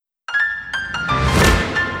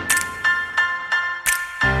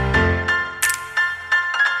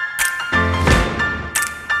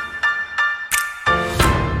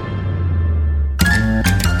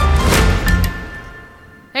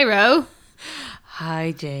Hey, Ro.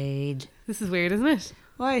 Hi, Jade. This is weird, isn't it?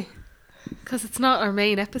 Why? Because it's not our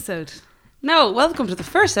main episode. No, welcome to the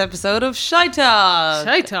first episode of Shitetalk.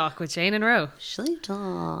 Shitetalk with Jane and Ro.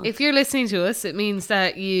 Shitetalk. If you're listening to us, it means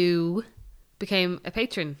that you became a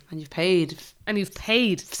patron. And you've paid $6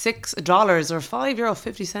 $6 or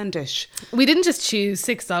 €5.50-ish. We didn't just choose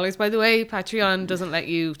 $6, by the way. Patreon doesn't let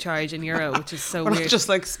you charge in euro, which is so We're weird. not just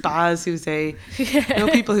like spas who say, you know,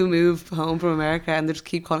 people who move home from America and they just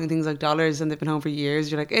keep calling things like dollars and they've been home for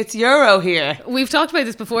years. You're like, it's euro here. We've talked about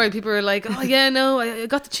this before and people were like, oh yeah, no, I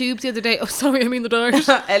got the tubes the other day. Oh, sorry, I mean the dollars.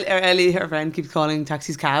 Ellie, her friend, keeps calling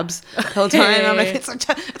taxis cabs the whole time. I'm like,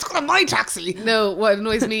 it's called my taxi. No, what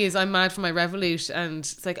annoys me is I'm mad for my Revolut and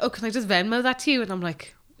it's like, oh, can I just Venmo that to you? And I'm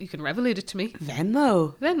like, you can Revolut it to me.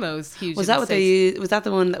 Venmo's huge. Was that what they used? Was that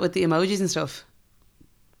the one with the emojis and stuff?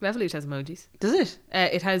 Revolut has emojis. Does it?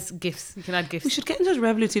 It has GIFs. You can add GIFs. We should get in touch with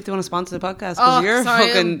Revolut, see if they want to sponsor the podcast. Oh, You're sorry,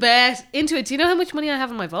 fucking... I'm bet into it. Do you know how much money I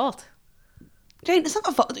have in my vault? Jane, it's not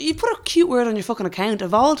a vault. You put a cute word on your fucking account. A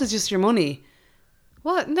vault is just your money.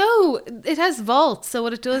 What? No, it has vault. So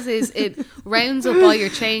what it does is it rounds up all your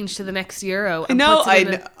change to the next euro. And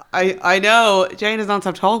I know. Jane has not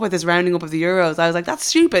stopped talking about this rounding up of the euros. I was like, that's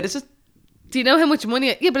stupid. It's just... Do you know how much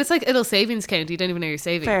money... Yeah, but it's like a little savings account. You don't even know you're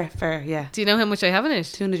saving. Fair, yeah. Do you know how much I have in it?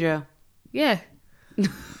 €200. Yeah.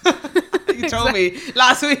 You told me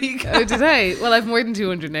last week. Oh, did I? Well, I've more than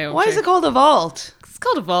 200 now. Why is it called a vault? It's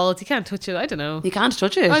called a vault. You can't touch it. I don't know. You can't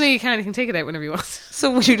touch it. Oh, no, you can. You can take it out whenever you want. So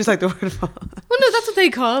would you just like the word vault? Well, no, that's what they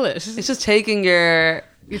call it. It's just taking your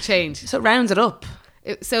change. So it rounds it up.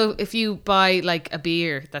 So if you buy like a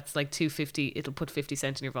beer that's like $2.50, it'll put 50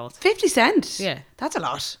 cents in your vault. 50 cents? Yeah. That's a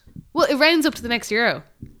lot. Well, it rounds up to the next euro.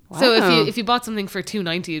 Wow. So if you bought something for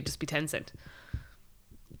 $2.90, it'd just be 10 cents.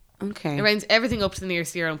 Okay. It rounds everything up to the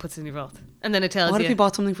nearest euro and puts it in your vault. And then it tells you... What if you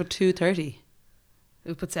bought something for $2.30? It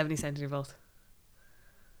would put 70 cents in your vault.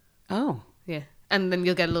 Oh. Yeah. And then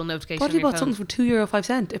you'll get a little notification What if on you your bought phone. something for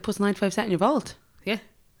 €2.05? It puts 95 cents in your vault. Yeah.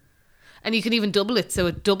 And you can even double it, so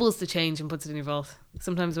it doubles the change and puts it in your vault.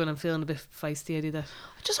 Sometimes when I'm feeling a bit feisty, I do that.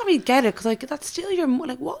 I just don't really get it, because like, that's still your...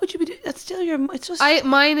 Like, what would you be doing? That's still your... It's just...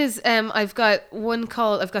 Mine is, I've got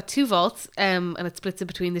I've got two vaults, and it splits it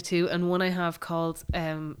between the two, and one I have called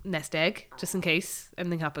nest egg, just in case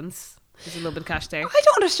anything happens. There's a little bit of cash there. I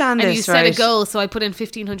don't understand this, and you set a goal, so I put in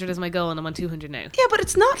 1,500 as my goal, and I'm on 200 now. Yeah, but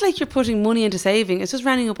it's not like you're putting money into saving. It's just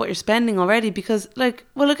rounding up what you're spending already, because like,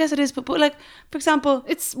 well, I guess it is, but like, for example...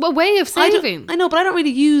 It's a way of saving. I know, but I don't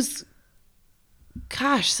really use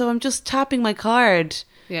cash, so I'm just tapping my card.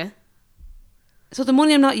 Yeah. So the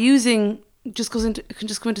money I'm not using just can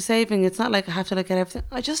just go into saving. It's not like I have to like get everything.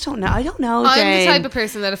 I just don't know. I don't know, Jane. I'm the type of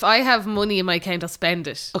person that if I have money in my account, I'll spend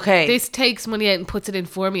it. Okay. This takes money out and puts it in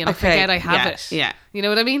for me, and I forget I have it. Yeah. You know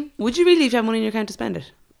what I mean? Would you really, if you have money in your account, to spend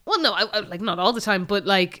it? Well, no, I like not all the time, but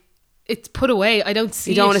like it's put away. I don't see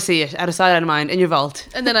it. You don't want to see it. Out of sight, out of mind, in your vault.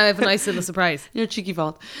 And then I have a nice little surprise. Your cheeky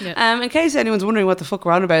vault. Yeah. In case anyone's wondering what the fuck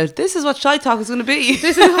we're on about, this is what Shitetalk is going to be.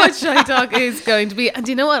 This is what Shitetalk is going to be. And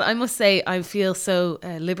do you know what? I must say, I feel so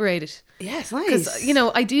liberated. Yes, nice. Because, you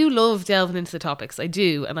know, I do love delving into the topics. I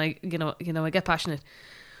do. And I get passionate.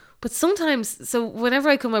 But sometimes, so whenever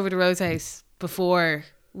I come over to Ro's house before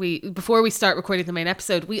we start recording the main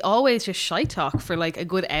episode, we always just shite talk for like a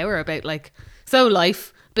good hour about like, so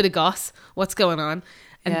life, bit of goss, what's going on.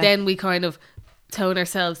 And then we kind of tone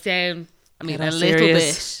ourselves down. I mean, a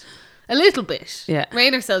little bit. Yeah.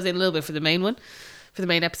 Rein ourselves in a little bit for the main one, for the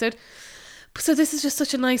main episode. So this is just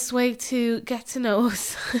such a nice way to get to know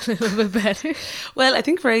us a little bit better. Well, I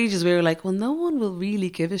think for ages we were like, well, no one will really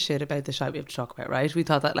give a shit about the shite we have to talk about, right? We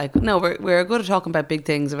thought that like, no, we're good at talking about big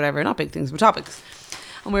things or whatever, not big things, but topics.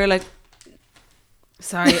 And we were like...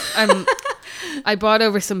 Sorry, I brought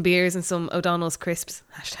over some beers and some O'Donnell's crisps.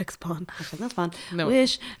 #spawn. Not fun. No.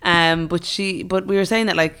 Wish. But we were saying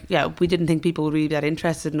that like, yeah, we didn't think people would really be that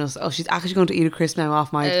interested in us. Oh, she's actually going to eat a crisp now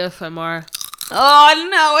off my... ASMR. Oh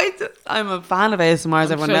no, I'm a fan of ASMR,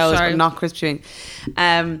 as everyone knows, sorry. but not crisp chewing.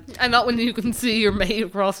 And not when you can see your mate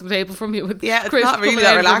across the table from you with it's crisp not really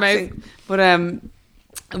coming that out of your relaxing.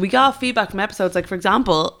 But we got feedback from episodes, like for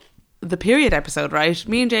example, the period episode, right?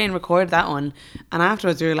 Me and Jane recorded that one, and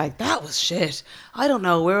afterwards we were like, that was shit. I don't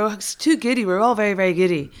know, we were too giddy. We were all very, very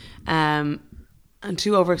giddy, and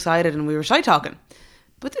too overexcited, and we were shy talking.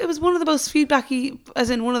 But it was one of the most feedbacky,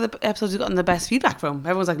 as in one of the episodes we've gotten the best feedback from.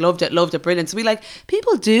 Everyone's like, loved it, brilliant. So we like,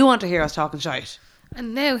 people do want to hear us talking shite.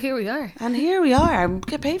 And now here we are. I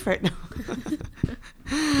get paid for it now.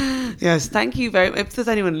 Yes, thank you very much. If there's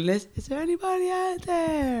anyone listening, is there anybody out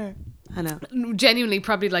there? I know. Genuinely,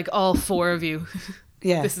 probably like all four of you.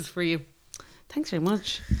 Yeah. This is for you. Thanks very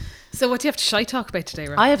much. So what do you have to shy talk about today,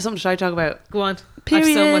 Rob? I have something to try to talk about. Go on. Period. I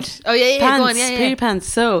have so much. Oh yeah, Pants, go on. Yeah. period pants.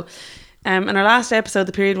 So, in our last episode,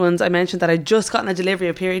 the period ones, I mentioned that I just gotten a delivery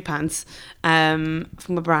of period pants from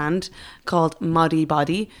a brand called Moddy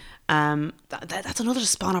Body. That's another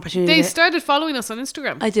spawn opportunity. They started following us on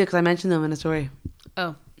Instagram. I did, because I mentioned them in a story.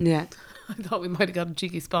 Oh. Yeah. I thought we might have got a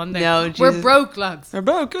cheeky spawn there. No, we're Jesus. broke, lads. We're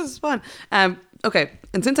broke. It was fun. Okay,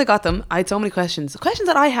 and since I got them, I had so many questions. Questions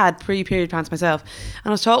that I had pre-period pants myself. And I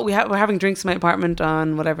was told we're having drinks in my apartment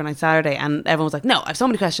on whatever night, Saturday, and everyone was like, no, I have so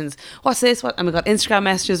many questions. What's this? What? And we got Instagram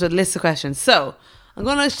messages with lists of questions. So I'm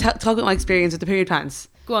going to talk about my experience with the period pants.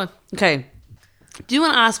 Go on. Okay. Do you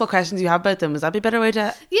want to ask what questions you have about them? Would that be a better way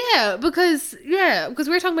to... Yeah, because we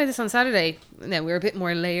were talking about this on Saturday. Now, we're a bit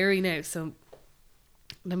more layery now, so...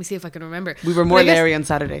 Let me see if I can remember. We were more layery on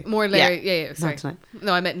Saturday. More layery, yeah. Sorry. Not tonight.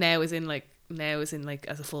 No, I meant now as in like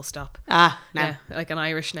as a full stop. Now. Yeah, like an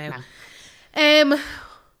Irish now.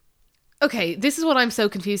 Okay, this is what I'm so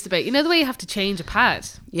confused about. You know the way you have to change a pad?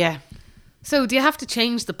 Yeah. So do you have to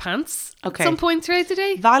change the pants at some point throughout the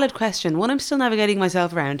day? Valid question. One I'm still navigating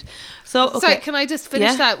myself around. So, okay. Sorry, can I just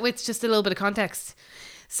finish that with just a little bit of context?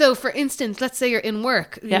 So, for instance, let's say you're in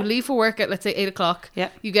work. You leave for work at, let's say, 8 o'clock. Yeah.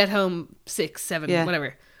 You get home 6, 7,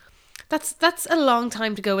 whatever. That's a long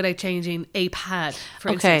time to go without changing a pad, for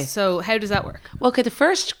instance. So, how does that work? Well, okay, the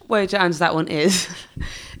first way to answer that one is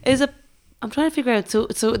I'm trying to figure out. So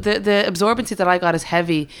the absorbency that I got is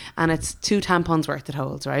heavy, and it's 2 tampons worth it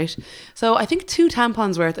holds, right? So I think 2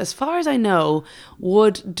 tampons worth, as far as I know,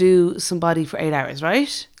 would do somebody for 8 hours,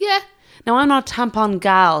 right? Yeah. Now, I'm not a tampon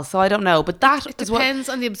gal, so I don't know, but It depends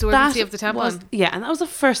on the absorbency of the tampon. And that was the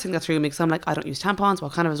first thing that threw me, because I'm like, I don't use tampons.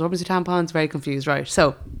 What kind of absorbency tampons? Very confused, right?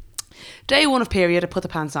 So, day 1 of period, I put the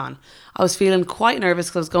pants on. I was feeling quite nervous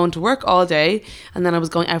because I was going to work all day, and then I was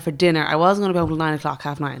going out for dinner. I wasn't going to be home till 9 o'clock,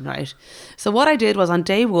 9:30, right? So what I did was, on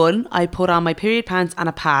day 1, I put on my period pants and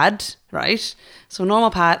a pad, right? So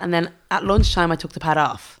normal pad, and then at lunchtime I took the pad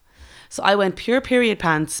off. So I went pure period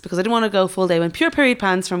pants, because I didn't want to go full day. I went pure period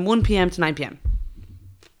pants from 1 p.m. to 9 p.m.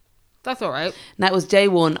 That's all right. And that was day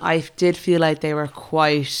 1. I did feel like they were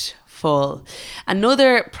quite full.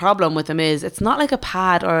 Another problem with them is, it's not like a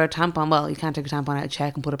pad or a tampon. Well, you can't take a tampon out,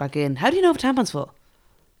 check and put it back in. How do you know if a tampon's full?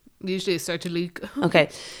 Usually it starts to leak. Okay,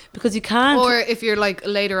 because you can't... Or if you're like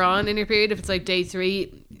later on in your period, if it's like day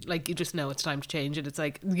 3, like you just know it's time to change it. It's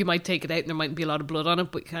like you might take it out and there might be a lot of blood on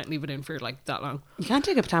it, but you can't leave it in for like that long. You can't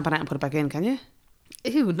take a tampon out and put it back in, can you?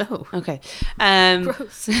 Ew, no. Okay.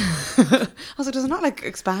 Gross. I was like, does it not like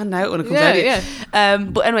expand out when it comes out? Yeah.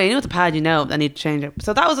 But anyway, you know, with the pad, you know, I need to change it.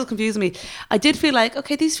 So that was what confused me. I did feel like,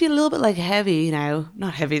 okay, these feel a little bit like heavy now.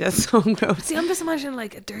 Not heavy, that's so gross. See, I'm just imagining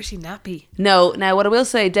like a dirty nappy. No, now what I will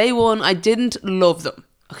say, day 1, I didn't love them.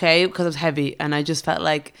 Okay, because it was heavy, and I just felt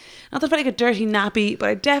like, not that I felt like a dirty nappy, but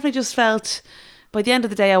I definitely just felt, by the end of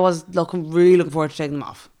the day, I was really looking forward to taking them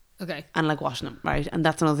off. Okay. And like washing them, right? And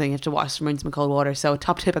that's another thing, you have to wash them, rinse them in cold water. So a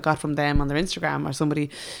top tip I got from them on their Instagram, or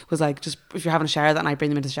somebody was like, just if you're having a shower that night,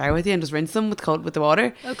 bring them into the shower with you and just rinse them with the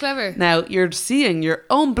water. Oh, clever. Now you're seeing your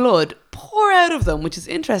own blood pour out of them, which is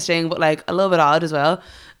interesting, but like a little bit odd as well.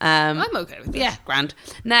 I'm okay with it. Yeah, grand.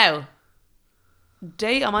 Now,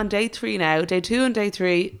 I'm on day 3 now. Day 2 and day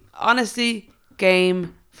 3, honestly,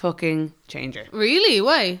 game fucking changer. Really?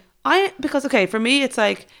 Why? Because okay, for me it's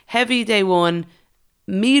like heavy day 1,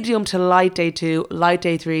 medium to light day 2, light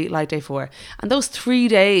day 3, light day 4, and those 3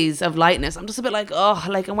 days of lightness, I'm just a bit like, oh,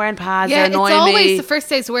 like I'm wearing pads, they're annoying me. It's always the first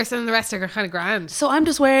day's worse, and the rest are kind of grand. So I'm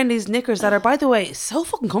just wearing these knickers that are, by the way, so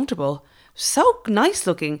fucking comfortable, so nice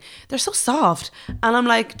looking, they're so soft, and I'm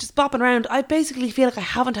like just bopping around. I basically feel like I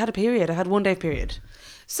haven't had a period. I had 1 day of period.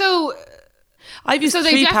 So I've used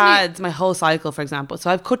 3 pads my whole cycle, for example. So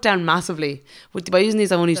I've cut down massively. By using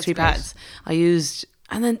these, I only used 3 pads. I used...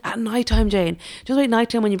 And then at night time, Jane, just like night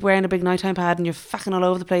time when you're wearing a big nighttime pad and you're fucking all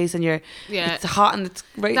over the place and it's hot and it's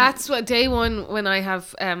great. That's what day 1 when I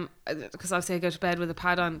have, because obviously I go to bed with a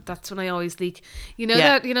pad on, that's when I always leak. You know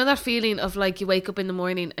that feeling of like you wake up in the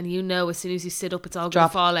morning and you know as soon as you sit up it's all going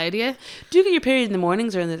to fall out of you. Do you get your period in the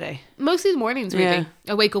mornings or in the day? Mostly the mornings, really. Yeah.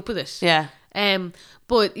 I wake up with it. Yeah.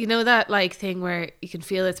 But you know that like thing where you can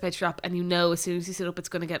feel it's about to drop and you know as soon as you sit up it's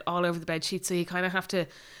going to get all over the bed sheet, so you kind of have to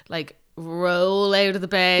like roll out of the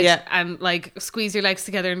bed and like squeeze your legs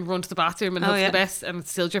together and run to the bathroom and hope for the best, and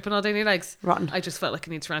it's still dripping all down your legs. Rotten. I just felt like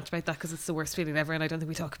I need to rant about that because it's the worst feeling ever, and I don't think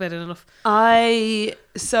we talk about it enough. I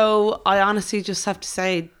honestly just have to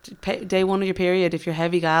say, day 1 of your period, if you're a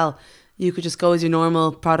heavy gal, you could just go as your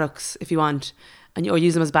normal products if you want, or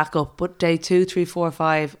use them as backup. But day 2, 3, 4,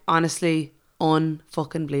 5, honestly,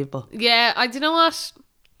 unfucking believable. Yeah, do you know what?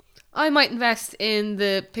 I might invest in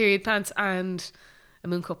the period pants and a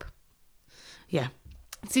moon cup. Yeah.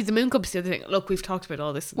 See, the moon cup's the other thing. Look, we've talked about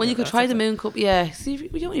all this. Well, you could try the moon cup. Yeah. See,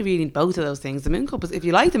 we don't really need both of those things. The moon cup is, if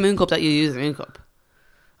you like the moon cup, that you use the moon cup.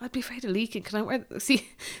 I'd be afraid of leaking. Can I wear... See,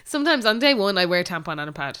 sometimes on day one, I wear a tampon and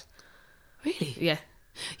a pad. Really? Yeah.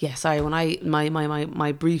 Yeah, sorry. When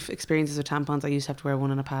my brief experiences with tampons, I used to have to wear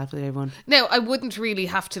one and a pad for everyone. Now, I wouldn't really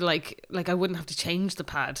have to like I wouldn't have to change the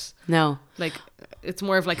pad. No. Like, it's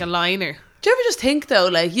more of like a liner. Do you ever just think though,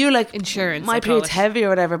 like you're like Insurance, my I call period's it. heavy or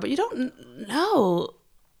whatever, but you don't know.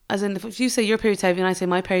 As in, if you say your period's heavy and I say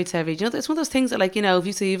my period's heavy, do you know, it's one of those things that, like, you know, if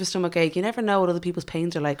you say you have a stomach ache, you never know what other people's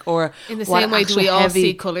pains are like, or In the what same way, do actual we all heavy-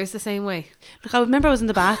 see colours the same way? Like, I remember I was in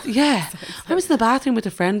the bath. Yeah, I was in the bathroom with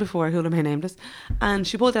a friend before, who am I nameless, and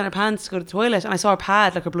she pulled down her pants to go to the toilet, and I saw her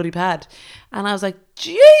pad, like her bloody pad, and I was like,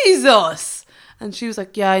 Jesus! And she was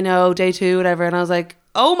like, yeah, I know, day 2, whatever, and I was like,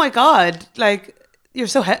 oh my god, like, you're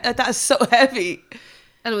so that is so heavy.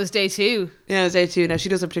 And it was day 2. Yeah, it was day 2. Now, she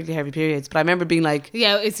doesn't have particularly heavy periods, but I remember being like,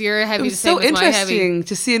 Yeah, it's your heavy it the was same so as my heavy. interesting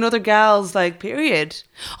to see another gal's like period.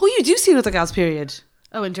 Oh, you do see another gal's period.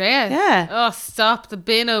 Oh, Andrea? Yeah. Oh, stop. The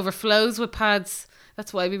bin overflows with pads.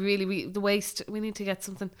 That's why the waste, we need to get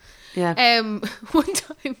something. Yeah. One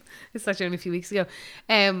time, it's actually only a few weeks ago,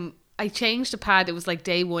 I changed a pad. It was like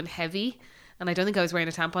day 1 heavy. And I don't think I was wearing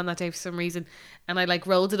a tampon that day for some reason. And I like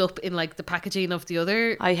rolled it up in like the packaging of the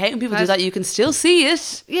other. I hate when people do pad. that. You can still see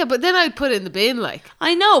it. Yeah, but then I'd put it in the bin like.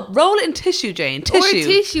 I know. Roll it in tissue, Jane. Tissue. Or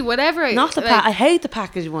tissue, whatever. Not the I hate the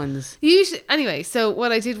packaged ones. Usually, anyway, so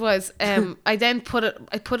what I did was I then put it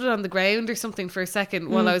on the ground or something for a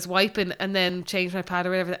second while I was wiping, and then changed my pad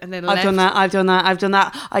or whatever, and then I've done that. I've done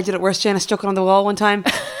that. I did it worse, Jane. I stuck it on the wall one time.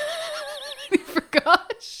 You forgot.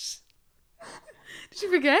 Did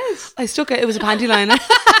you forget? I stuck it. It was a panty liner.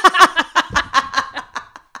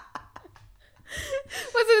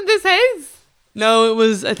 Was it in this house? No, it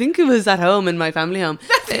was. I think it was at home in my family home.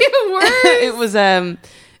 That's even worse. It was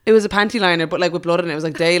a panty liner, but like with blood in it. It was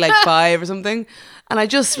like day like 5 or something. And I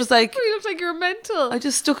just was like, You looked like you were mental. I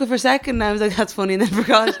just stuck it for a second and I was like, that's funny, and then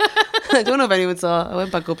forgot. I don't know if anyone saw. I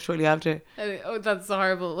went back up shortly after. Oh, that's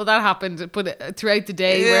horrible. Well, that happened, but throughout the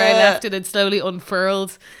day where I left it slowly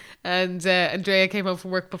unfurled, and Andrea came home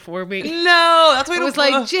from work before me. No, that's why It was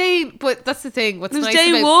like, Jane, but that's the thing. What's it was nice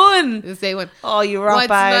day about 1. It was day 1. Oh, you rock What's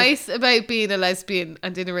bag. nice about being a lesbian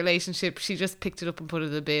and in a relationship, she just picked it up and put it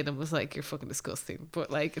in the bin and was like, you're fucking disgusting.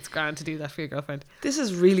 But like, it's grand to do that for your girlfriend. This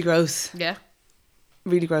is really gross. Yeah.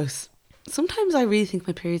 Really gross. Sometimes I really think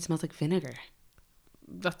my period smells like vinegar.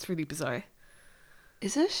 That's really bizarre.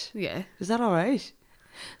 Is it? Yeah. Is that all right?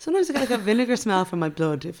 Sometimes I get like a vinegar smell from my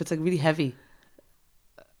blood if it's like really heavy.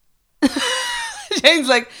 Jane's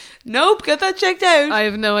like, nope, get that checked out. I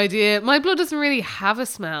have no idea. My blood doesn't really have a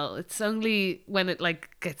smell. It's only when it like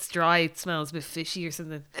gets dry, it smells a bit fishy or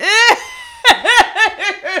something.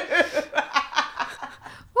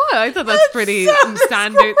 What? I thought that's pretty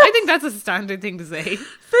standard. I think that's a standard thing to say.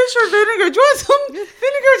 Fish or vinegar? Do you want some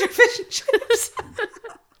vinegar or fish and chips?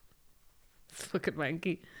 It's fucking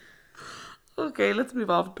wanky. Okay, let's move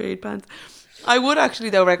off period pants. I would actually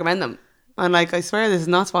though recommend them. And like, I swear this is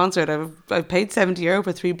not sponsored. I've paid €70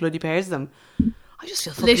 for 3 bloody pairs of them. I just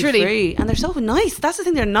feel fucking Literally. free. And they're so nice. That's the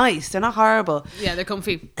thing, they're nice. They're not horrible. Yeah, they're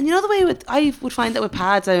comfy. And you know the way I would find that with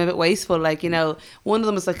pads, I'm a bit wasteful. Like, you know, one of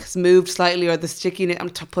them is like moved slightly, or the sticky, I'm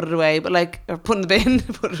to put it away. But like, or put in the bin,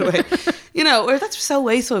 put it away. You know, or that's so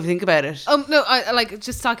wasteful if you think about it. No, I like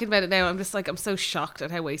just talking about it now. I'm just like, I'm so shocked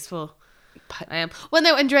at how wasteful I am. Well,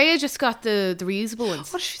 no, Andrea just got the reusable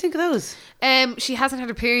ones. What did you think of those? She hasn't had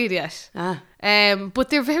her period yet. Ah. But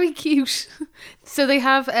they're very cute. So they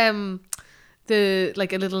have the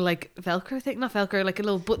like a little like Velcro thing, not Velcro, like a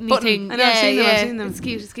little buttony thing. I know, I've seen them. It's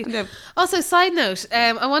cute. It's cute. Yeah. Also, side note,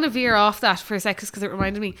 I want to veer off that for a sec because it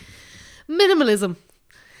reminded me, minimalism.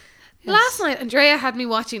 Yes. Last night, Andrea had me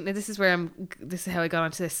watching. Now this is how I got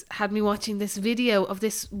onto this. Had me watching this video of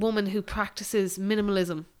this woman who practices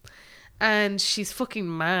minimalism, and she's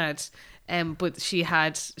fucking mad. But she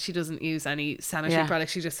doesn't use any sanitary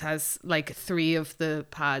products. She just has like 3 of the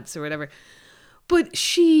pads or whatever. But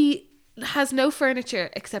she has no furniture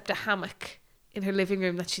except a hammock in her living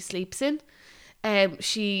room that she sleeps in.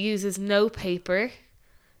 She uses no paper.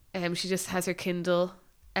 She just has her Kindle.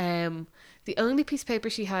 The only piece of paper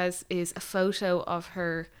she has is a photo of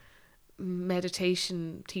her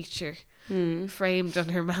meditation teacher framed on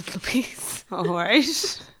her mantelpiece. All right.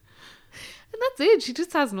 And that's it. She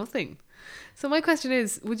just has nothing. So my question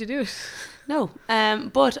is, would you do it? No.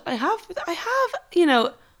 But I have, you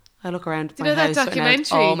know, I look around Do my you know house that right now,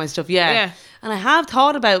 documentary? all my stuff, yeah. And I have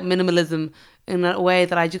thought about minimalism in a way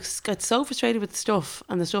that I just get so frustrated with stuff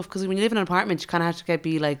and the stuff, because when you live in an apartment you kind of have to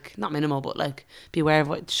be like, not minimal, but like be aware of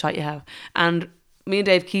what shite you have. And me and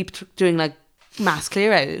Dave keep doing like mass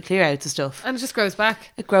clear outs and stuff, And it just grows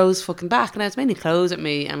back. it grows fucking back. And it's mainly clothes at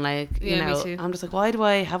me, and like, you Yeah, me know, too. I'm just like, why do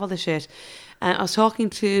I have all this shit? I was talking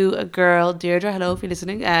to a girl, Deirdre, hello if you're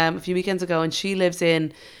listening, a few weekends ago, and she lives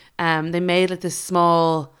in, they made like this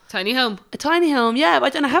small, Tiny home. a tiny home, yeah,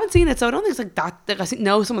 but and I haven't seen it, so I don't think it's like that. Like, I think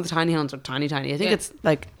some of the tiny homes are tiny. I think Yeah. it's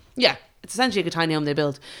like, yeah, it's essentially like a tiny home they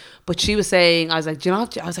built. But she was saying, I was like, do you know,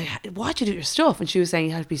 I was like, why'd you do your stuff? And she was saying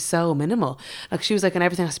you have to be so minimal. Like, she was like, and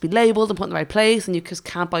everything has to be labelled and put in the right place, and you just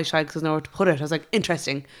can't buy shite because there's nowhere to put it. I was like,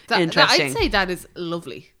 interesting. I'd say that is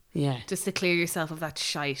lovely. Yeah. Just to clear yourself of that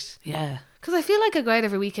shite. Yeah. Because I feel like I go out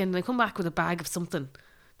every weekend and I come back with a bag of something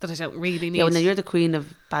that I don't really need. Yeah, well, now you're the queen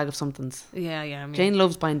of bag of somethings. Yeah, yeah. I mean, Jane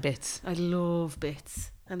loves buying bits. I love bits.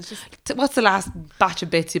 And it's just... What's the last batch of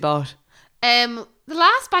bits you bought? The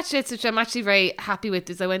last batch of bits, which I'm actually very happy with,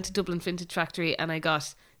 is I went to Dublin Vintage Factory and I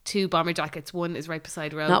got 2 bomber jackets. One is right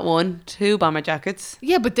beside Row. Not 1, 2 bomber jackets.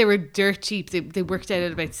 Yeah, but they were dirt cheap. They worked out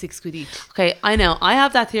at about £6 each. Okay, I know. I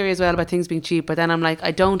have that theory as well about things being cheap, but then I'm like,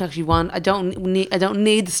 I don't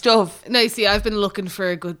need the stuff. No, you see, I've been looking for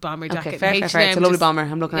a good bomber jacket. Okay, fair. It's a H&M lovely just- bomber.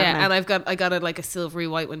 I'm looking at it Yeah, now. and I got a like a silvery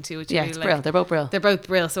white one too, which I Yeah, really it's like. brill. They're both brill. They're both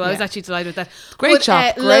brill, so I was Yeah. actually delighted with that. Great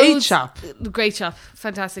shop, great shop. Great shop,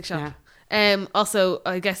 fantastic shop. Also,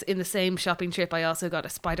 I guess in the same shopping trip, I also got a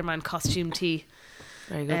Spider-Man costume tee.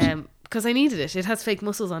 Very good. Because I needed it. It has fake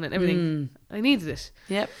muscles on it and everything. I needed it.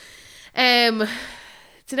 Yep. Do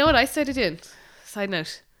you know what I started doing? Side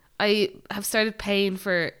note, I have started paying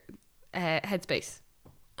for Headspace.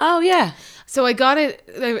 Oh, yeah. So I got it.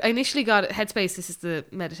 I initially got it. Headspace. This is the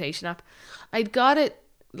meditation app. I'd got it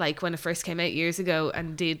like when it first came out years ago,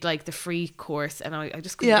 and did like the free course, and I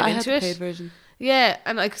just couldn't Yeah, get I had into the it. paid version. Yeah,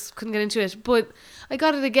 and I just couldn't get into it. But I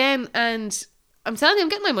got it again, and I'm telling you, I'm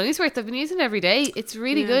getting my money's worth. I've been using it every day. It's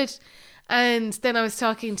really good. And then I was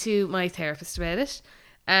talking to my therapist about it,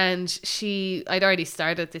 and I'd already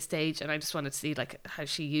started at this stage, and I just wanted to see like how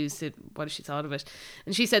she used it, what she thought of it.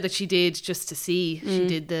 And she said that she did just to see. She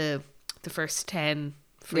did the first 10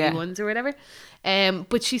 free ones or whatever.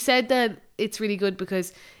 But she said that it's really good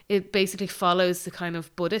because it basically follows the kind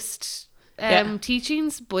of Buddhist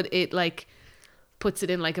teachings, but it like puts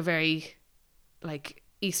it in like a very like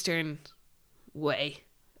Eastern way,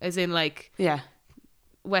 as in like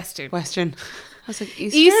Western. I was like,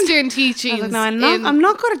 Eastern teachings. I was like, no, I'm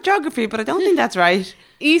not good at geography, but I don't think that's right.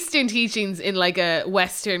 Eastern teachings in like a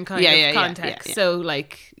Western kind of context. Yeah. So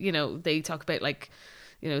like, you know, they talk about like,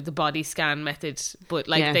 you know, the body scan method, but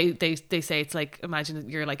like they say it's like, imagine that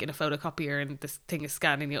you're like in a photocopier and this thing is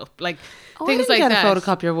scanning you up, like things I like didn't that. get a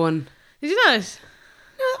photocopier one. Did you not?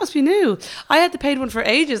 No, that must be new. I had the paid one for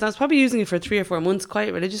ages, and I was probably using it for 3 or 4 months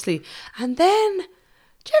quite religiously. And then, do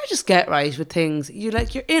you ever just get right with things? You're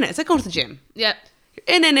in it. It's like going to the gym. Yeah.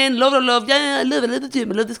 You're in, love. Yeah, I love the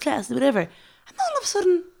gym. I love this class, whatever. And then all of a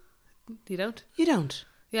sudden, You don't? you don't.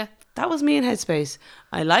 Yeah. That was me in Headspace.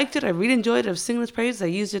 I liked it. I really enjoyed it. I was singing its praises. I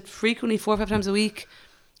used it frequently, 4 or 5 times a week.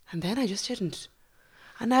 And then I just didn't.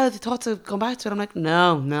 And now the thoughts of going back to it, I'm like,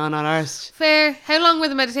 no, not ours. Fair. How long were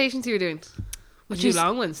the meditations you were doing? Were you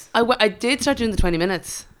long ones? I did start doing the 20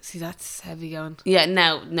 minutes. See, that's heavy going. Yeah,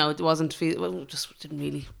 no, it wasn't. Just didn't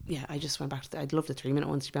really. Yeah, I just went back to. I loved the 3 minute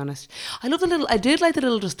ones, to be honest. I did like the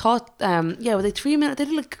little just thought. Were they 3 minutes? They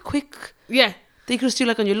did like quick. Yeah. They could just do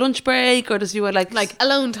like on your lunch break, or just do it like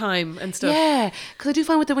alone time and stuff. Yeah, because I do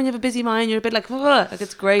find with it when you have a busy mind, you're a bit like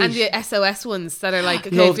it's great. And the SOS ones that are like,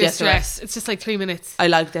 okay, Love if you're the stressed, SOS. it's just like 3 minutes. I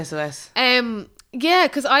like the SOS. Yeah,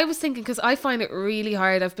 because I was thinking, because I find it really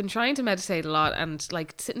hard. I've been trying to meditate a lot, and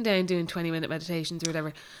like sitting down doing 20-minute meditations or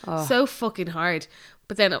whatever, so fucking hard.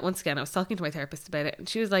 But then once again, I was talking to my therapist about it, and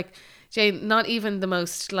she was like, Jane, not even the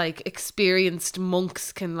most like experienced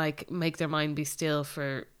monks can like make their mind be still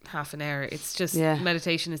for half an hour. It's just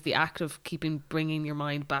meditation is the act of bringing your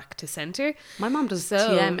mind back to center. My mom does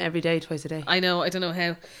TM every day, twice a day. I know, I don't know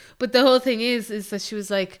how, but the whole thing is that she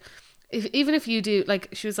was like, even if you do, like,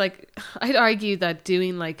 she was like, I'd argue that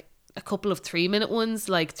doing like a couple of 3 minute ones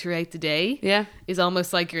like throughout the day is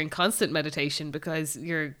almost like you're in constant meditation, because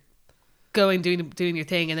you're doing your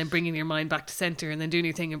thing and then bringing your mind back to center, and then doing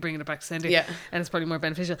your thing and bringing it back to center, and it's probably more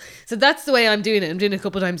beneficial. So that's the way I'm doing it. I'm doing it a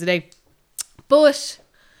couple of times a day, but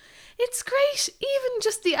it's great, even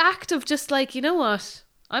just the act of just like, you know what,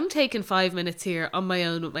 I'm taking 5 minutes here on my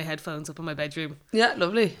own with my headphones up in my bedroom. Yeah,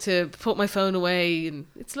 lovely. To put my phone away, and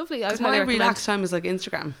it's lovely. Because my relaxed time is like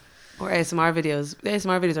Instagram. Or ASMR videos. The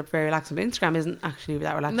ASMR videos are very relaxing, but Instagram isn't actually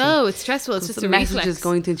that relaxing. No, it's stressful. It's just the a messages reflex.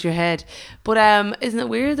 going into your head. But isn't it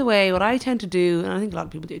weird the way what I tend to do, and I think a lot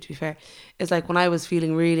of people do, to be fair, is like when I was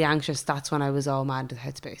feeling really anxious, that's when I was all mad with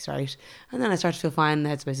Headspace, right? And then I started to feel fine and the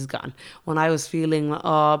Headspace is gone. When I was feeling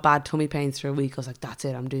bad tummy pains for a week, I was like, that's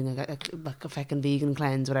it, I'm doing like a fucking vegan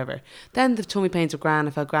cleanse, whatever. Then the tummy pains were grand,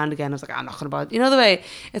 I felt grand again. I was like, I'm not gonna bother. You know the way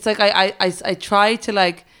it's like I try to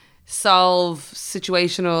like solve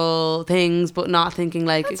situational things, but not thinking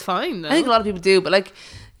like That's fine though. I think a lot of people do, but like,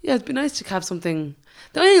 yeah, it'd be nice to have something.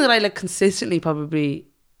 The only thing that I like consistently probably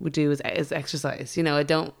would do is exercise. You know, I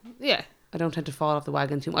don't tend to fall off the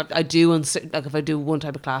wagon too much. I do like if I do one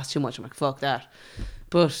type of class too much, I'm like, fuck that.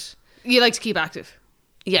 But you like to keep active.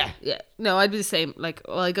 Yeah. No, I'd be the same. Like,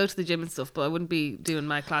 well, I go to the gym and stuff, but I wouldn't be doing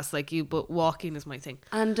my class like you. But walking is my thing.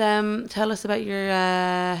 And tell us about your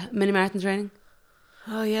mini marathon training.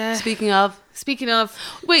 Oh yeah. Speaking of,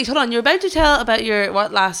 wait, hold on. You're about to tell about your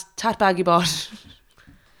last tat bag you bought.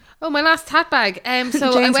 Oh, my last tat bag. So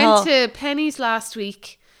I Jane's went Hall. to Penny's last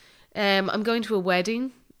week. I'm going to a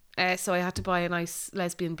wedding, so I had to buy a nice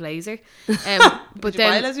lesbian blazer. But Did you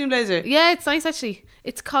buy a lesbian blazer? Yeah, it's nice actually.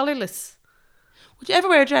 It's collarless. Would you ever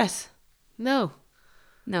wear a dress? No,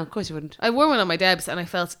 of course you wouldn't. I wore one on my Debs and I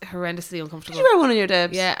felt horrendously uncomfortable. Did you wear one on your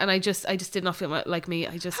Debs? Yeah, and I just did not feel like me.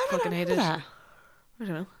 I just How did fucking I hated it. that? I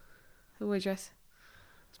don't know. Who wore a dress?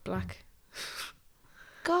 It's black.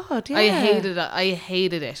 God, yeah. I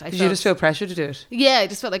hated it. Did you just feel pressure to do it? Yeah, I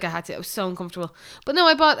just felt like I had to. I was so uncomfortable. But no,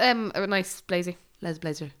 I bought a nice blazer. Les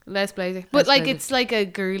blazer. But like blazer. it's like a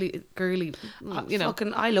girly, you know.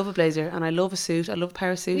 I love a blazer and I love a suit. I love a pair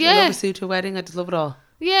of suits. Yeah. I love a suit to a wedding. I just love it all.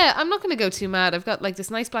 Yeah, I'm not going to go too mad. I've got like this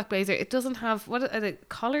nice black blazer. It doesn't have, what are the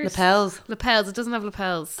collars? Lapels. It doesn't have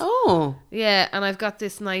lapels. Oh. Yeah, and I've got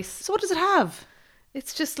this nice. So what does it have?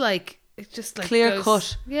 It's just like Clear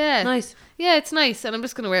cut. Yeah. Nice. Yeah, it's nice, and I'm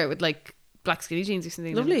just going to wear it with like black skinny jeans or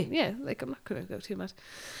something. Lovely. And, yeah, like I'm not going to go too mad.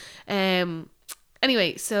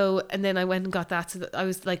 Anyway, so, and then I went and got that, so that I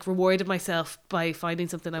was like rewarded myself by finding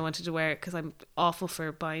something I wanted to wear, because I'm awful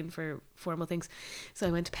for buying for formal things. So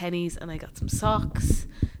I went to Penny's and I got some socks,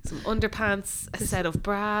 some underpants, a set of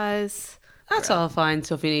bras. That's all fine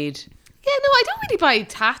stuff you need. Yeah, no, I don't really buy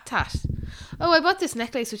tat. Oh, I bought this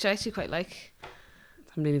necklace, which I actually quite like.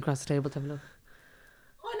 I'm leaning across the table to have a look.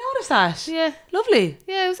 Oh, I noticed that. Yeah. Lovely.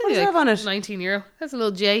 Yeah, it was What only does it have on it? €19. That's a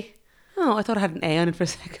little J. Oh, I thought it had an A on it for a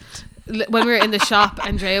second. When we were in the shop,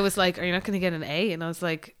 Andrea was like, "Are you not going to get an A?" And I was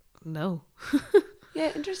like, "No."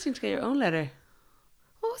 Yeah, interesting to get your own letter.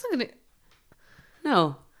 I wasn't going to.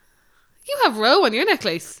 No. You have row on your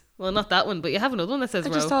necklace. Well, not that one, but you have another one that says I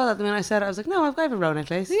row. just saw that the minute I said it. I was like, no, I've got a row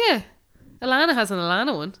necklace. Yeah. Alana has an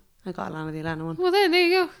Alana one. I got Alana the Alana one. Well, then, there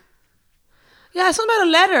you go. Yeah, something about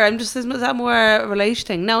a letter. I'm just, is that more a relation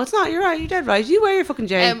thing? No, it's not. You're right. You're dead right. You wear your fucking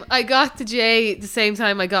J. I got the J the same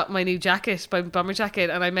time I got my new jacket, my bomber jacket,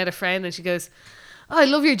 and I met a friend and she goes, "Oh, I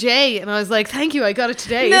love your J." And I was like, "Thank you, I got it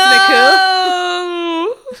today. No! Isn't it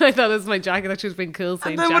cool?" I thought it was my jacket. That should have been cool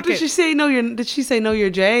saying And then jacket. what did she say? Did she say no, your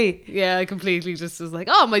J? Yeah, I completely just was like,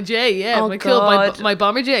 "Oh, my J, yeah, Oh, my cool, God. my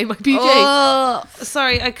bomber J, my PJ." Oh,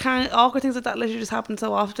 sorry, I can't. Awkward things like that literally just happen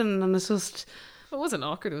so often, and it's just. It wasn't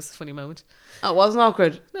awkward. It was a funny moment. Oh, it wasn't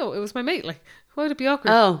awkward. No, it was my mate. Like, why would it be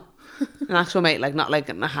awkward? Oh, an actual mate, like not like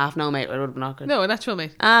a half no mate. Where it would have been awkward. No, an actual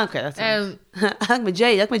mate. Ah, okay, that's fine. I like my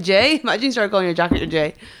J. Like my J. Imagine you start calling your jacket your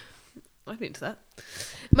J. I'd be into that.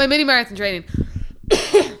 My mini marathon training.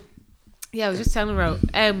 Yeah, I was just telling Ro.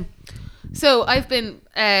 So I've been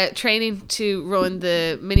training to run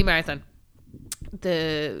the mini marathon,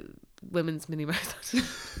 the women's mini marathon,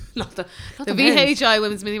 not the VHI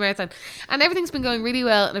women's mini marathon, and everything's been going really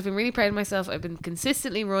well, and I've been really proud of myself. I've been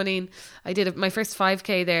consistently running. I did my first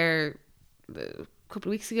 5K there a couple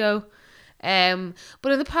of weeks ago,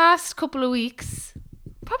 but in the past couple of weeks,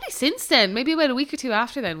 probably since then, maybe about a week or two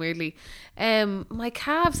after then, weirdly, my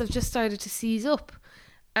calves have just started to seize up,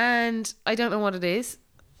 and I don't know what it is.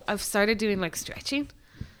 I've started doing like stretching,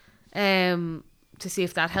 to see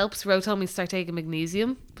if that helps. Ro told me to start taking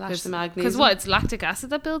magnesium. Flash the magnesium. Because what? It's lactic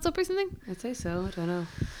acid that builds up or something? I'd say so. I don't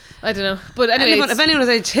know. But anyway, If anyone has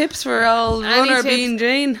any tips for all runner tips? being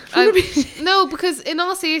Jane, no, because in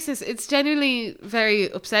all seriousness, it's genuinely very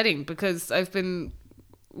upsetting, because I've been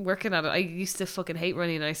working at it. I used to fucking hate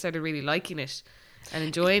running, and I started really liking it and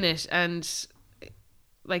enjoying it, and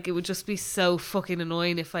like it would just be so fucking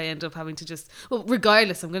annoying if I end up having to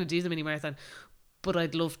regardless, I'm going to do the mini marathon, but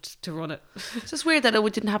I'd love to run it. it's just weird that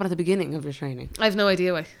it didn't happen at the beginning of your training. I have no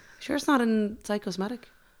idea why. Sure, it's not in psychosomatic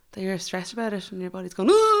that you're stressed about it and your body's going.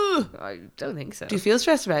 Ugh! I don't think so. Do you feel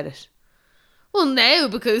stressed about it? Well, now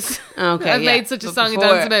because Okay, I've yeah. made such a But song and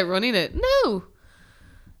before- dance about running it. No.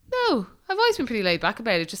 I've always been pretty laid back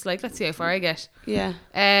about it. Just like, let's see how far I get. Yeah.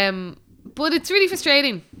 But it's really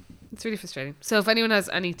frustrating. So if anyone has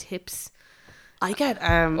any tips I get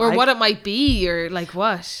or what it might be or like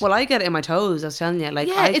what. Well, I get it in my toes. I was telling you, like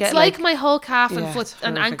Yeah, I it's get like my whole calf and Yeah, foot it's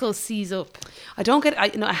and horrific. ankle seize up. I don't get. I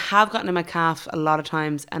have gotten in my calf a lot of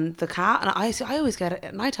times, and the calf, and I always get it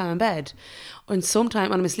at night time in bed, and sometime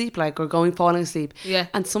when I'm asleep, like or falling asleep. Yeah.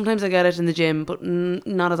 And sometimes I get it in the gym, but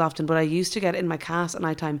not as often. But I used to get it in my calves at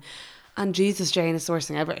night time. And Jesus, Jane, it's the worst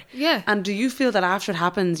thing ever. Yeah. And do you feel that after it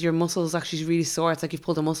happens, your muscles actually really sore? It's like you've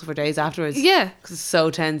pulled a muscle for days afterwards. Yeah. Because it's so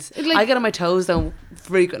tense. Like- I get on my toes though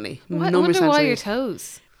frequently. I numerous wonder times why a your week.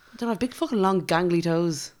 toes. I don't know, big fucking long gangly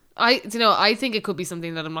toes. I think it could be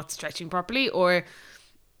something that I'm not stretching properly or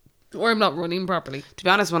I'm not running properly. To be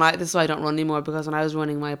honest, this is why I don't run anymore, because when I was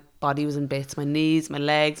running, my body was in bits. My knees, my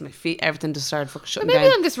legs, my feet, everything just started fucking shutting Maybe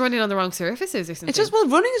down. I'm just running on the wrong surfaces or something. It's just,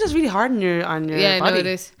 running is just really hard on your yeah, body. no, it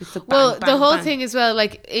is. It's the Well, bang, the bang, whole bang. thing as well,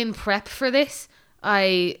 like in prep for this,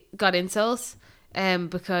 I got insoles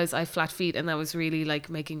because I have flat feet and that was really like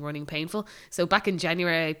making running painful. So back in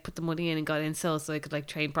January, I put the money in and got insoles so I could like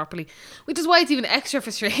train properly, which is why it's even extra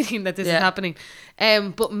frustrating that this is happening.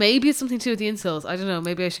 But maybe it's something to do with the insoles. I don't know.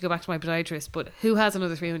 Maybe I should go back to my podiatrist. But who has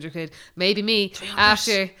another 300 quid? Maybe me. 300.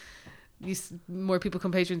 After more people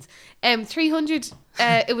come patrons. 300.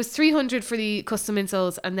 It was 300 for the custom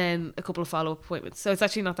insoles and then a couple of follow up appointments. So it's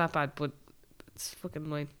actually not that bad, but it's fucking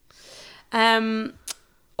annoying.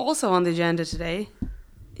 Also on the agenda today,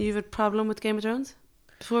 you have a problem with Game of Thrones?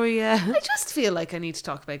 Before we I just feel like I need to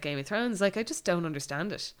talk about Game of Thrones. Like I just don't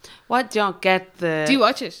understand it. what, do you not get the... Do you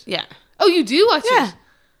watch it? Yeah. Oh, you do watch Yeah. it?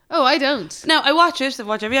 Oh, I don't. No, I watch it. I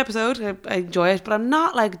watch every episode. I enjoy it, but I'm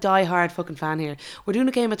not like die-hard fucking fan here. We're doing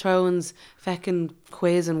a Game of Thrones feckin'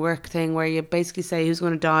 quiz and work thing where you basically say who's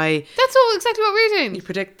going to die. That's exactly what we're doing. You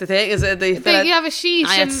predict the thing. Is it the You have a sheet.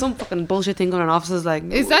 I had and- some fucking bullshit thing going on in offices like...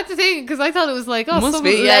 Is that the thing? Because I thought it was like, oh, Must some be,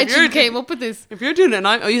 yeah, if you're- legend came up with this. If you're doing it,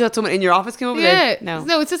 and you thought someone in your office came up with Yeah. it? No.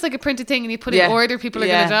 No, it's just like a printed thing and you put in order people are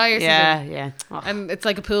going to die or something. Yeah. Oh. And it's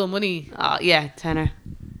like a pool of money. Yeah, tenner.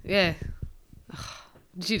 Yeah.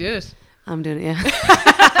 Did you do it? I'm doing it, yeah.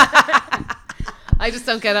 I just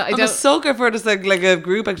don't get it. I'm a sucker for just like a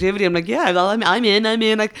group activity. I'm like, yeah, well, I'm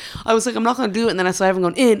in. Like, I was like, I'm not going to do it. And then I saw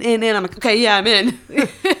everyone going, in. I'm like, okay, yeah, I'm in.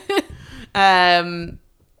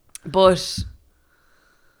 But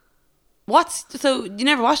so you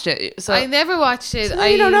never watched it? So I never watched it.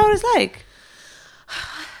 you don't know what it's like.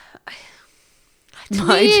 To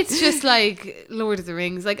me, it's just like Lord of the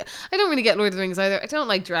Rings. Like, I don't really get Lord of the Rings either. I don't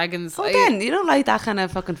like dragons. Oh, then you don't like that kind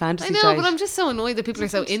of fucking fantasy. I know, shite. but I'm just so annoyed that people are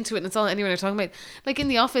so into it and it's all anyone are talking about. Like in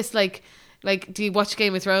the office, like do you watch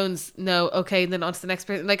Game of Thrones? No, okay, and then on to the next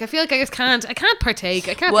person. Like I feel like I can't partake.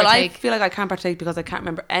 I can't Well, partake. I feel like I can't partake because I can't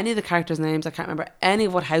remember any of the characters' names. I can't remember any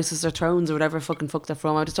of what houses or thrones or whatever fucking fuck they're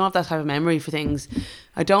from. I just don't have that type of memory for things.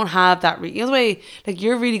 I don't have that. You know the way, like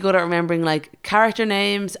you're really good at remembering like character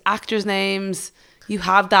names, actors' names. You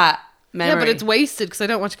have that memory. Yeah, but it's wasted because I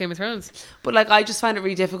don't watch Game of Thrones. But like I just find it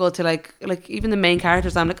really difficult to like even the main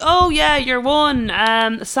characters. I'm like, oh yeah, you're one.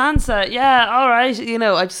 Sansa, yeah, all right. You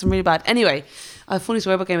know, I just am really bad. Anyway, a funny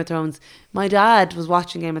story about Game of Thrones. My dad was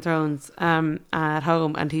watching Game of Thrones at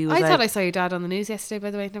home, and he was I like, thought I saw your dad on the news yesterday. By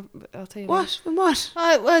the way, I'll tell you what? What?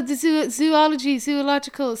 Well, the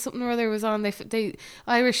zoological something or other was on. They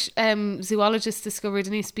Irish zoologists discovered a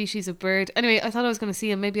new species of bird. Anyway, I thought I was going to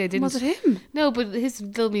see him. Maybe I didn't. Was it him? No, but his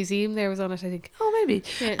little museum there was on it. I think. Oh, maybe.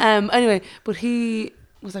 Yeah. Anyway, but he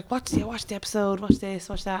was like, watch the episode, watch this,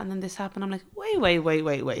 watch that, and then this happened. I'm like,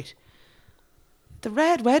 wait. The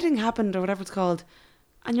Red Wedding happened, or whatever it's called,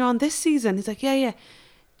 and you're on this season. He's like, yeah.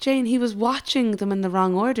 Jane, he was watching them in the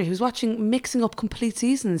wrong order. He was mixing up complete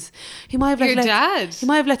seasons. He might have Your dad? He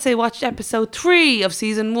might have, let's say, watched episode 3 of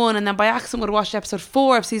season 1, and then by accident would have watched episode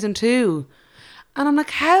 4 of season 2. And I'm like,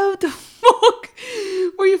 how the fuck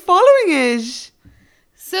were you following it?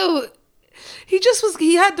 So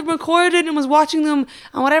He had them recorded and was watching them,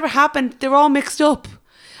 and whatever happened, they were all mixed up.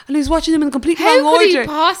 And he was watching them in the complete How wrong could he order.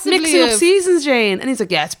 possibly mixing up have- seasons, Jane. And he's like,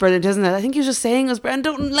 yeah, it's brilliant, isn't it? I think he was just saying it was brilliant.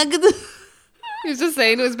 Don't like it. he was just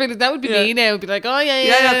saying it was brilliant. That would be Yeah. me now. I'd be like, oh yeah,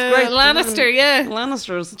 that's great. Lannister, yeah,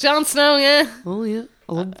 Lannisters. Jon Snow, yeah. Oh, yeah.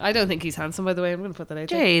 I don't think he's handsome, by the way. I'm going to put that out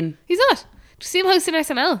there. Jane. He's not. Did you see him hosting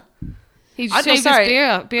SNL? He I'm shaved sorry.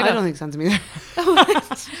 his beard I off. don't think he's handsome either.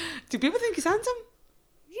 Do people think he's handsome?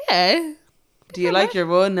 Yeah. Do you like your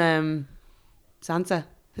one, Sansa?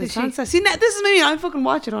 Who's Is she? Sansa? See, this is me. I'm fucking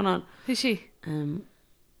watching. Hold on. Who's she? Hold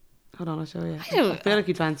on, I'll show you. I don't- I feel like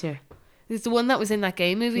you'd fancy her. It's the one that was in that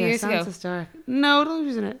game movie Yeah, years Sansa ago. Stark. No, I don't think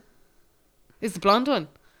she's in it. Is the blonde one?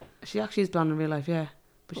 She actually is blonde in real life, yeah.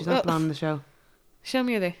 But she's not blonde in the show. Show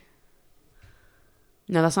me, are they?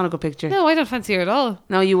 No, that's not a good picture. No, I don't fancy her at all.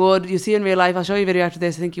 No, you would. You see her in real life. I'll show you a video after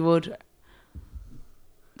this. I think you would.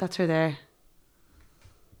 That's her there.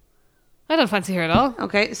 I don't fancy her at all.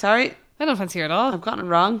 Okay, sorry. I don't fancy her at all. I've gotten it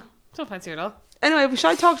wrong. Don't fancy her at all. Anyway, we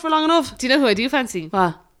should talk for long enough. Do you know who I do fancy?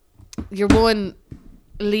 What? Your one,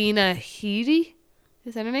 Lena Headey.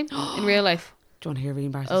 Is that her name? In real life. Do you want to hear a really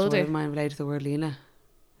embarrassing Older. story of mine related to the word Lena?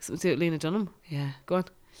 Something to do with Lena Dunham. Yeah. Go on.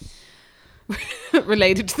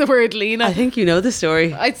 Related to the word Lena. I think you know the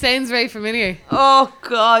story. It sounds very familiar. Oh,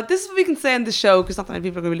 God. This is what we can say on the show because not that many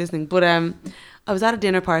people are going to be listening. But I was at a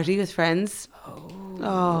dinner party with friends.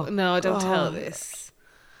 Oh No, don't tell God. this.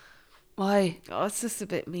 Why? Oh, it's just a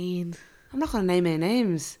bit mean. I'm not going to name any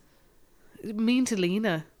names. Mean to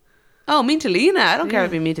Lena. Oh, mean to Lena. I don't care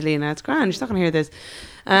if you're mean to Lena. It's grand. She's not going to hear this.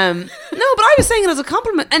 No, but I was saying it as a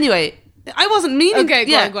compliment. Anyway, I wasn't meaning. Okay,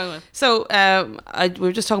 go on. So we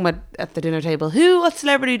were just talking about at the dinner table, what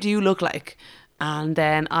celebrity do you look like? And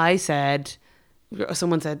then I said,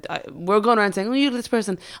 someone said, we're going around saying, oh, you look like this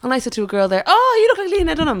person. And I said to a girl there, oh, you look like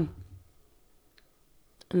Lena Dunham.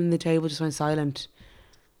 And then the table just went silent.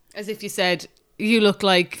 As if you said, you look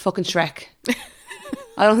like... Fucking Shrek.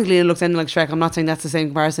 I don't think Lena looks anything like Shrek. I'm not saying that's the same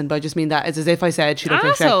comparison, but I just mean that it's as if I said she looked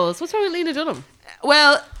like Shrek. Assholes. What's wrong with Lena Dunham?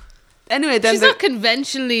 Well, anyway, then She's not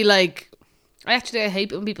conventionally like... I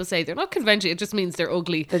hate it when people say they're not conventional. It just means they're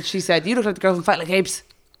ugly. Then she said, you look like the girl from Fight Like Apes.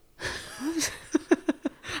 Who's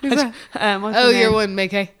that? What's her You're name? one,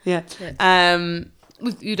 Make. Yeah.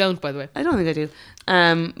 You don't, by the way. I don't think I do.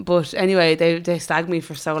 But anyway, they slagged me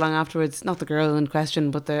for so long afterwards. Not the girl in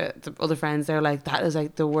question, but the other friends. They're like, that is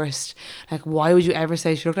like the worst. Like, why would you ever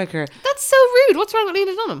say she looked like her? That's so rude. What's wrong with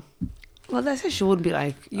Lena Dunham? Well, I said she wouldn't be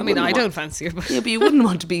like. I don't fancy her. But Yeah, but you wouldn't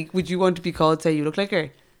want to be. Would you want to be called? Say you look like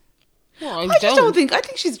her. No, I just don't think. I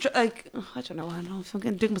think she's like. I don't know. I don't know if I'm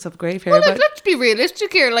going to dig myself a grave here. Well, but let's be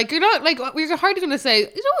realistic here. Like, you're not like we're hardly going to say. You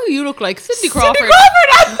know who you look like? Cindy Crawford. Cindy Crawford.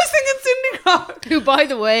 I was thinking Cindy Crawford. Who, by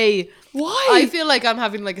the way, why? I feel like I'm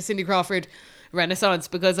having like a Cindy Crawford renaissance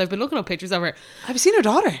because I've been looking up pictures of her. Have you seen her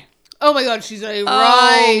daughter? Oh my god, she's a Oh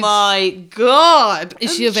right. my god.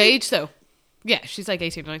 Is she of age though? Yeah, she's like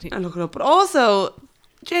 18 or 19. I look it up, but also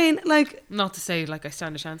Jane, like, Not to say like I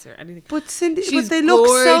stand a chance or anything. but Cindy, She's but they look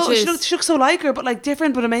so. gorgeous. She looks so like her, but like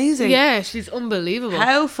different, but amazing. Yeah, she's unbelievable.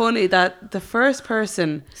 How funny that the first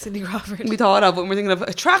person Cindy Crawford. we thought of when we're thinking of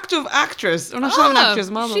attractive actress, or not an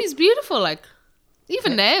actress, model. She's beautiful, like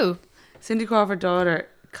even now. Cindy Crawford daughter,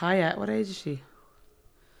 Kaya. What age is she?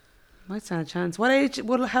 Might stand a chance. What age?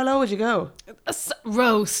 How low would you go?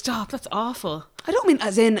 Rose, stop. That's awful. I don't mean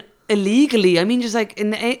as in illegally. I mean just like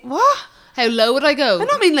in the what? How low would I go? I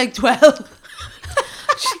don't mean like 12.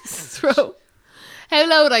 Jesus, Rose. How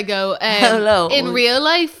low would I go? How low? In real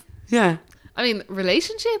life? Yeah. I mean,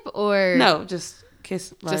 relationship or No, just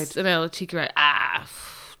kiss. Ride. just cheeky ride?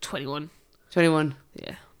 21. 21.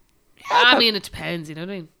 Yeah. Yeah, I mean, it depends. You know what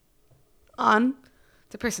I mean? On.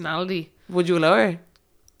 The personality. Would you lower?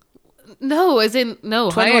 No, as in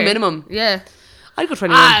no. 21 higher. minimum. Yeah. I'd go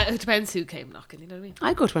 21. It depends who came knocking. You know what I mean?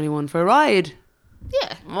 I'd go 21 for a ride.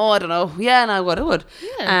 Yeah. Oh, I don't know. Yeah, no, I would.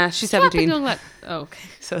 Yeah. She's Strapping 17. young lad. Oh, okay.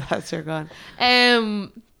 So that's her gone.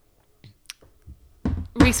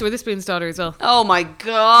 Reese Witherspoon's daughter as well. Oh my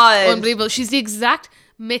god. Unbelievable. She's the exact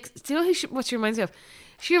mix. Do you know what she reminds me of?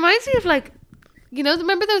 She reminds me of like, you know,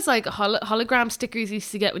 remember those like hologram stickers you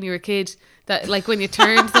used to get when you were a kid? That like when you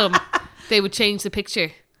turned them, they would change the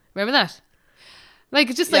picture. Remember that? Like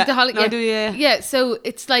it's just like the hologram. No, I do, yeah. Yeah. So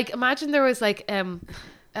it's like imagine there was like a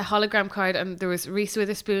hologram card and there was Reese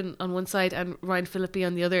Witherspoon on one side and Ryan Phillippe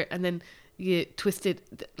on the other, and then you twisted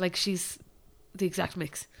like she's the exact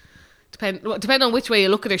mix. Depending on which way you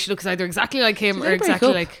look at her, she looks either exactly like him Did or they break exactly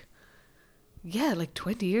up? like. Yeah, like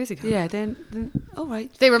 20 years ago. Yeah, then oh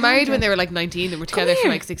right. They were married when they were like 19 and were together for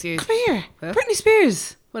like 6 years. Come here. Huh? Britney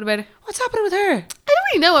Spears. What about her? What's happening with her? I don't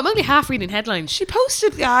really know. I'm only half reading headlines. She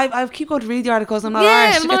posted. Yeah, I keep going to read the articles. I'm not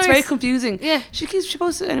Yeah, Irish. It gets very confusing. Yeah. She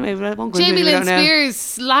posted anyway. But I won't go Jamie into it Lynn now.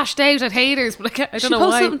 Spears lashed out at haters, but I don't She know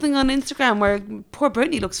posted why. something on Instagram where poor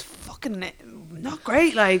Britney looks fucking not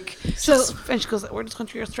great. Like, So- and she goes, "We're just going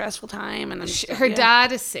through a stressful time." And Her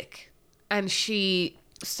dad is sick, and she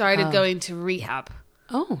started going to rehab.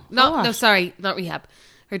 Oh, No, sorry, not rehab.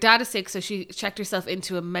 Her dad is sick, so she checked herself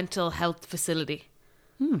into a mental health facility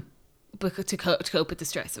to cope with the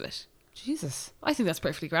stress of it. Jesus. I think that's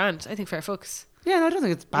perfectly grand. I think fair fucks. Yeah, no, I don't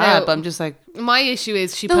think it's bad. No. But I'm just like, My issue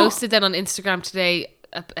is she No. posted then on Instagram today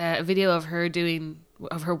a video of her doing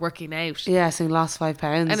of her working out. Yeah, saying lost 5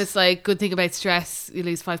 pounds. And it's like, good thing about stress, you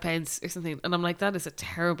lose 5 pounds or something. And I'm like, that is a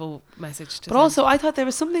terrible message to But send. also, I thought there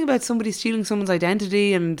was something about somebody stealing someone's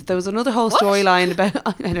identity, and there was another whole storyline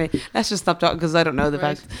about. Anyway, let's just stop talking because I don't know the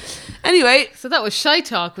Right. facts. Anyway, So that was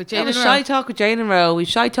Shitetalk with Jane that was and Ro. Shitetalk with Jane and Ro. We've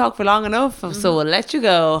Shitetalk for long enough, so we'll let you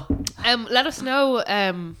go. Let us know,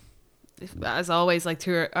 if, as always, like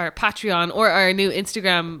through our Patreon or our new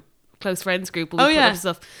Instagram close friends group. We'll Oh, put yeah. up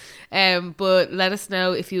stuff. But let us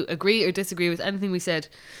know if you agree or disagree with anything we said,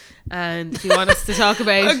 and if you want us to talk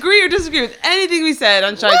about. Agree or disagree with anything we said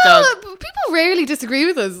on Shitetalk? Well, people rarely disagree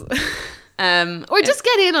with us, or just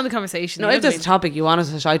get in on the conversation. No, you know if what I there's a topic you want us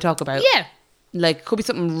to Shitetalk about, mean? Yeah. like could be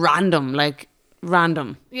something random, like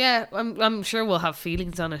random. Yeah, I'm sure we'll have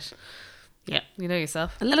feelings on it. Yeah. You know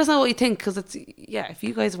yourself. And let us know what you think, because it's, if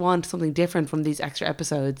you guys want something different from these extra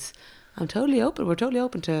episodes, I'm totally open. We're totally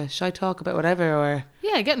open to Shitetalk about whatever, or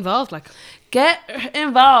Yeah, get involved. Like, get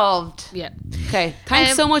involved. yeah, Okay,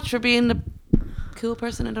 thanks so much for being the cool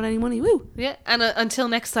person and don't any money. Woo. yeah. And until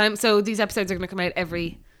next time. So these episodes are going to come out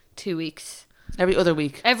every 2 weeks. Every other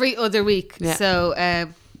week. Every other week. Yeah. So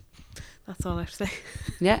that's all I have to say.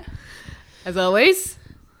 Yeah. As always.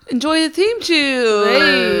 Enjoy the theme tune.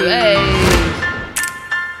 Hey.